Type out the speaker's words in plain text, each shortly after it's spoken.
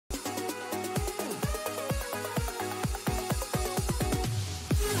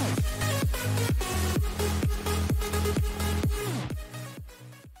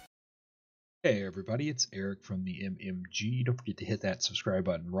Hey everybody, it's Eric from the MMG. Don't forget to hit that subscribe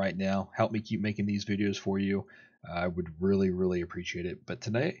button right now. Help me keep making these videos for you. I would really appreciate it. But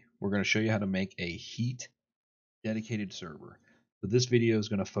today we're going to show you how to make a Heat dedicated server. So this video is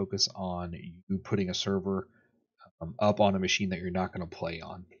going to focus on you putting a server up on a machine that you're not going to play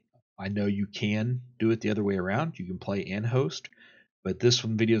on. I know you can do it the other way around. You can play and host, but this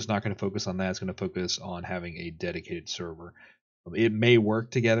one video is not going to focus on that. It's going to focus on having a dedicated server. It may work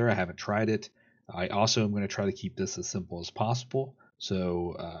together. I haven't tried it. I also am going to try to keep this as simple as possible.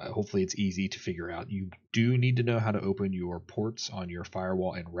 So hopefully it's easy to figure out. You do need to know how to open your ports on your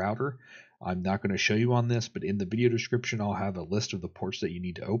firewall and router. I'm not going to show you on this, but in the video description, I'll have a list of the ports that you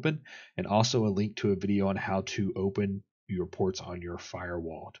need to open and also a link to a video on how to open your ports on your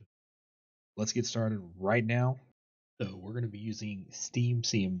firewall. Let's get started right now. So we're going to be using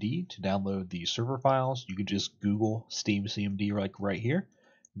SteamCMD to download the server files. You can just Google SteamCMD right here,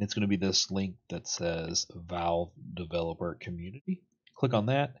 and it's going to be this link that says Valve Developer Community. Click on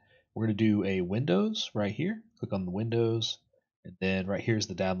that. We're going to do a Windows right here. Click on the Windows, and then right here's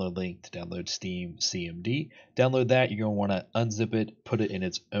the download link to download SteamCMD. Download that. You're going to want to unzip it, put it in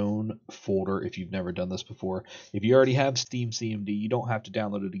its own folder if you've never done this before. If you already have SteamCMD, you don't have to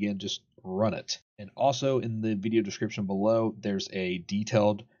download it again. Just run it. And also in the video description below, there's a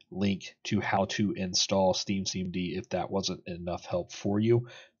detailed link to how to install SteamCMD if that wasn't enough help for you.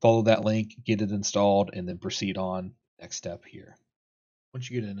 Follow that link, get it installed, and then proceed on next step here. Once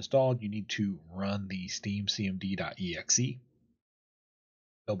you get it installed, you need to run the steamcmd.exe.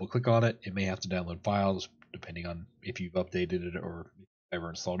 Double click on it. It may have to download files depending on if you've updated it or ever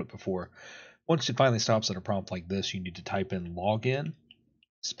installed it before. Once it finally stops at a prompt like this, you need to type in login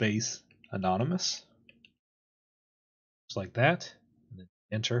space anonymous, just like that, and then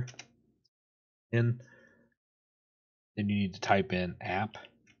enter. Then you need to type in app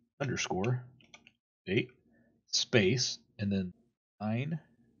underscore date space and then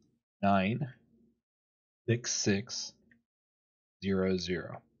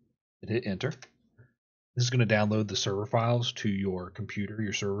 996600 and hit enter. This is going to download the server files to your computer,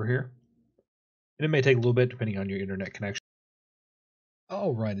 your server here, and it may take a little bit depending on your internet connection.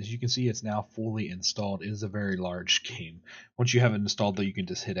 Alright, as you can see, it's now fully installed. It is a very large game. Once you have it installed, though, you can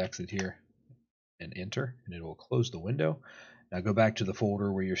just hit exit here and enter, and it will close the window. Now go back to the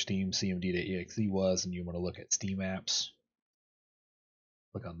folder where your SteamCMD.exe was, and you want to look at Steam apps.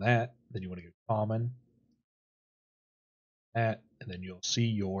 Click on that, then you want to go to common, that, and then you'll see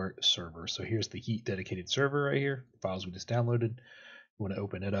your server. So here's the Heat dedicated server right here, the files we just downloaded. You want to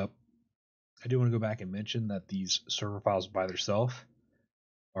open it up. I do want to go back and mention that these server files by themselves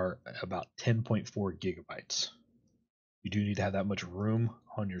are about 10.4 gigabytes. You do need to have that much room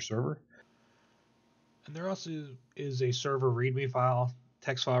on your server. And there also is a server README file,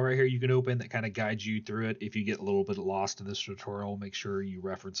 text file right here you can open that kind of guides you through it. If you get a little bit lost in this tutorial, make sure you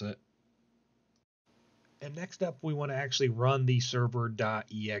reference it. And next up, we want to actually run the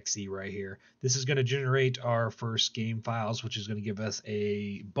server.exe right here. This is going to generate our first game files, which is going to give us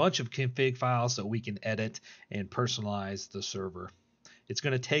a bunch of config files so we can edit and personalize the server. It's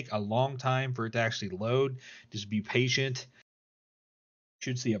going to take a long time for it to actually load. Just be patient. You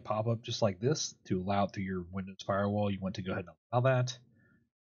should see a pop-up just like this to allow it through your Windows firewall. You want to go ahead and allow that.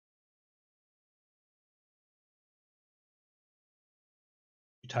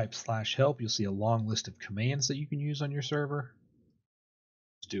 You type /help, you'll see a long list of commands that you can use on your server.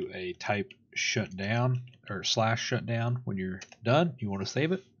 Just do a type shutdown or /shutdown. When you're done, you want to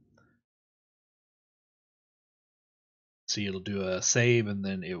save it. See, it'll do a save and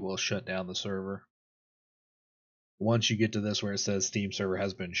then it will shut down the server. Once you get to this where it says Steam server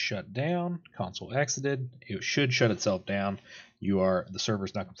has been shut down, console exited, it should shut itself down. The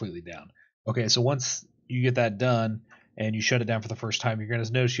server's not completely down. Okay, so once you get that done and you shut it down for the first time, you're going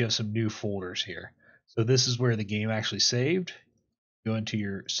to notice you have some new folders here. So this is where the game actually saved. Go into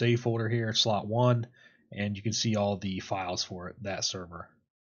your save folder here, slot 1, and you can see all the files for it, that server.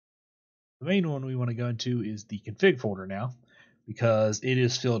 The main one we want to go into is the config folder now, because it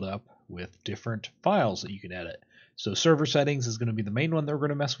is filled up with different files that you can edit. So server settings is going to be the main one that we're going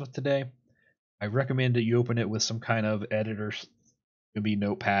to mess with today. I recommend that you open it with some kind of editor. It could be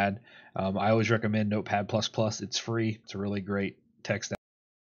Notepad. I always recommend Notepad++. It's free. It's a really great text.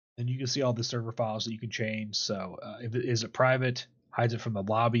 And you can see all the server files that you can change. So if it is private, hides it from the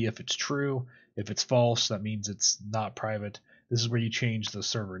lobby if it's true. If it's false, that means it's not private. This is where you change the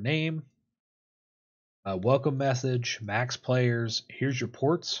server name, welcome message, max players. Here's your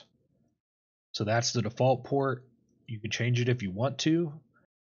ports. So that's the default port. You can change it if you want to.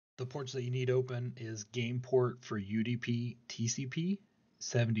 The ports that you need open is game port for UDP TCP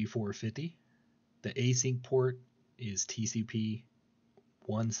 7450. The async port is TCP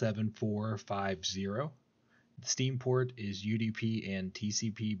 17450. The Steam port is UDP and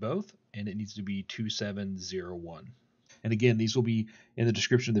TCP both, and it needs to be 2701. And again, these will be in the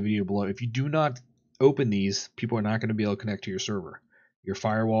description of the video below. If you do not open these, people are not going to be able to connect to your server. Your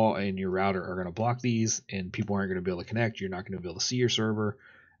firewall and your router are going to block these, and people aren't going to be able to connect. You're not going to be able to see your server.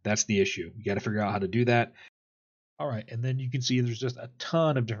 That's the issue. You got to figure out how to do that. All right, and then you can see there's just a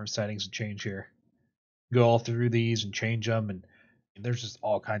ton of different settings to change here. Go all through these and change them, and there's just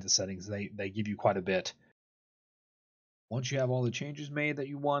all kinds of settings. They give you quite a bit. Once you have all the changes made that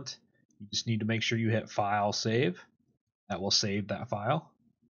you want, you just need to make sure you hit File, Save. That will save that file.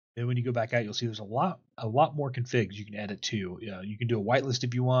 And when you go back out, you'll see there's a lot more configs you can edit too. You can do a whitelist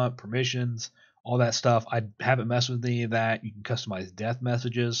if you want, permissions, all that stuff. I haven't messed with any of that. You can customize death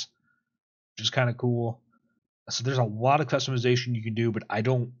messages, which is kind of cool. So there's a lot of customization you can do, but I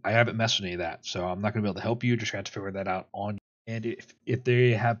haven't messed with any of that, so I'm not going to be able to help you. Just have to figure that out on. And if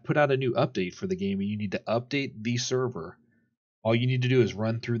they have put out a new update for the game and you need to update the server, all you need to do is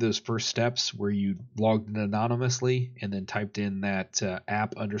run through those first steps where you logged in anonymously and then typed in that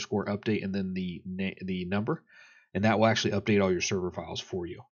app_update and then the number, and that will actually update all your server files for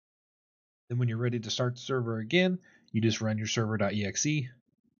you. Then when you're ready to start the server again, you just run your server.exe.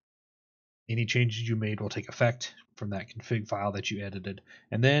 Any changes you made will take effect from that config file that you edited.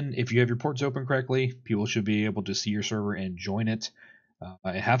 And then if you have your ports open correctly, people should be able to see your server and join it.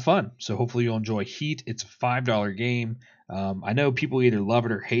 And have fun. So hopefully you'll enjoy Heat. It's a $5 game. I know people either love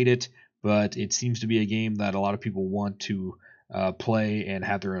it or hate it, but it seems to be a game that a lot of people want to play and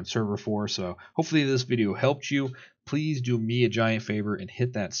have their own server for. So hopefully this video helped you. Please do me a giant favor and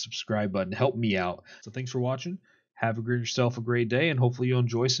hit that subscribe button. Help me out. So thanks for watching. Have yourself a great day, and hopefully you'll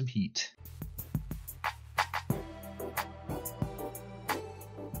enjoy some Heat.